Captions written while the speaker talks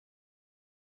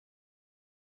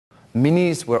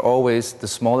Minis were always the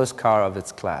smallest car of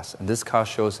its class, and this car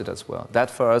shows it as well. That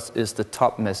for us is the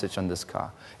top message on this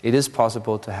car. It is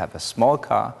possible to have a small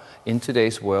car in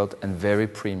today's world and very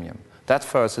premium. That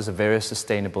for us is a very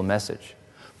sustainable message.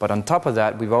 But on top of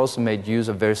that, we've also made use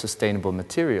of very sustainable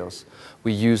materials.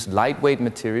 We use lightweight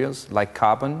materials like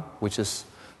carbon, which is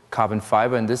carbon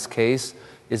fiber in this case,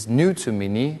 is new to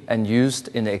Mini and used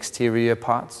in the exterior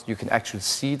parts. You can actually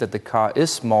see that the car is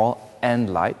small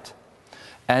and light.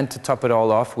 And to top it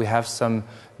all off, we have some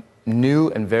new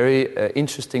and very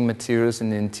interesting materials in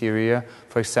the interior.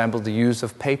 For example, the use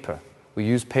of paper. We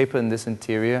use paper in this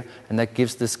interior, and that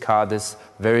gives this car this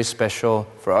very special,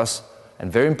 for us,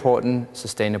 and very important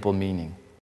sustainable meaning.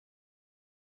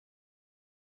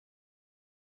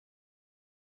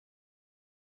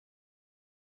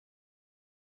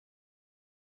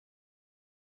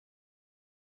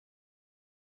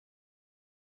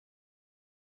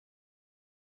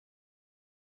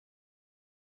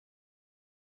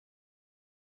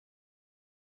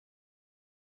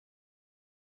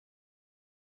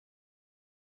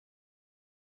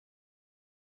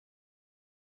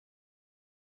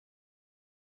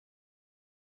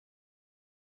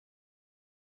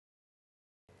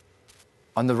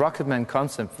 On the Rocketman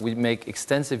concept, we make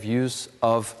extensive use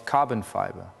of carbon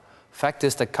fiber. Fact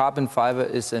is that carbon fiber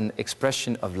is an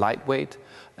expression of lightweight,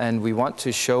 and we want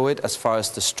to show it as far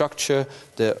as the structure,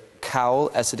 the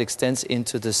cowl as it extends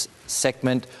into this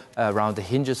segment around the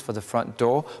hinges for the front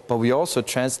door, but we also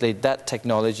translate that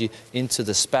technology into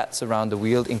the spats around the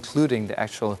wheel, including the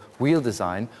actual wheel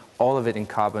design, all of it in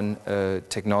carbon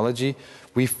technology.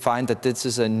 We find that this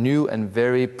is a new and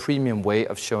very premium way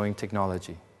of showing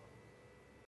technology.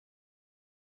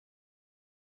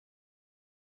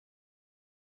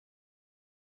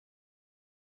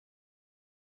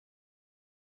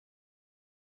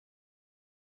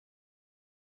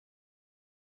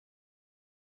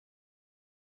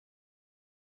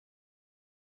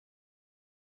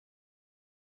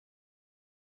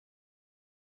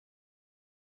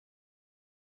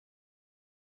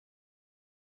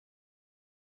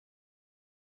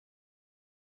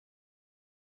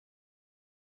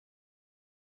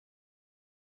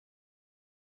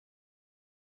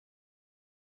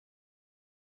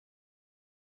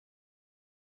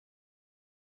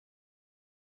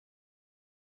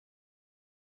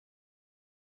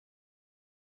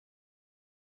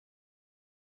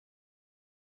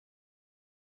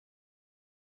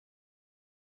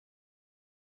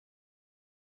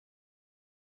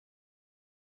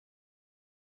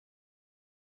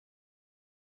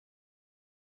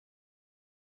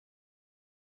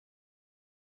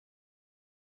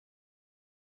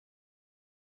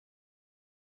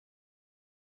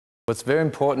 What's very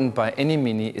important by any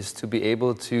Mini is to be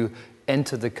able to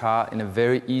enter the car in a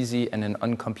very easy and an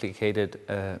uncomplicated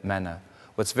manner.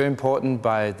 What's very important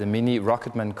by the MINI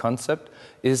Rocketman concept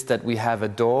is that we have a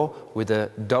door with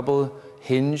a double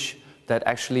hinge that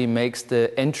actually makes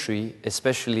the entry,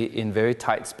 especially in very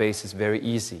tight spaces, very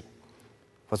easy.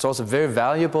 What's also very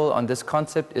valuable on this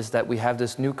concept is that we have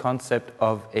this new concept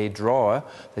of a drawer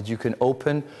that you can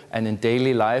open and in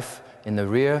daily life in the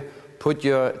rear put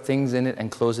your things in it and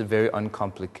close it very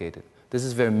uncomplicated. This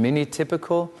is very Mini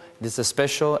typical. This is a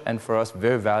special and for us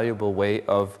very valuable way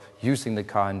of using the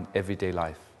car in everyday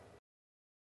life.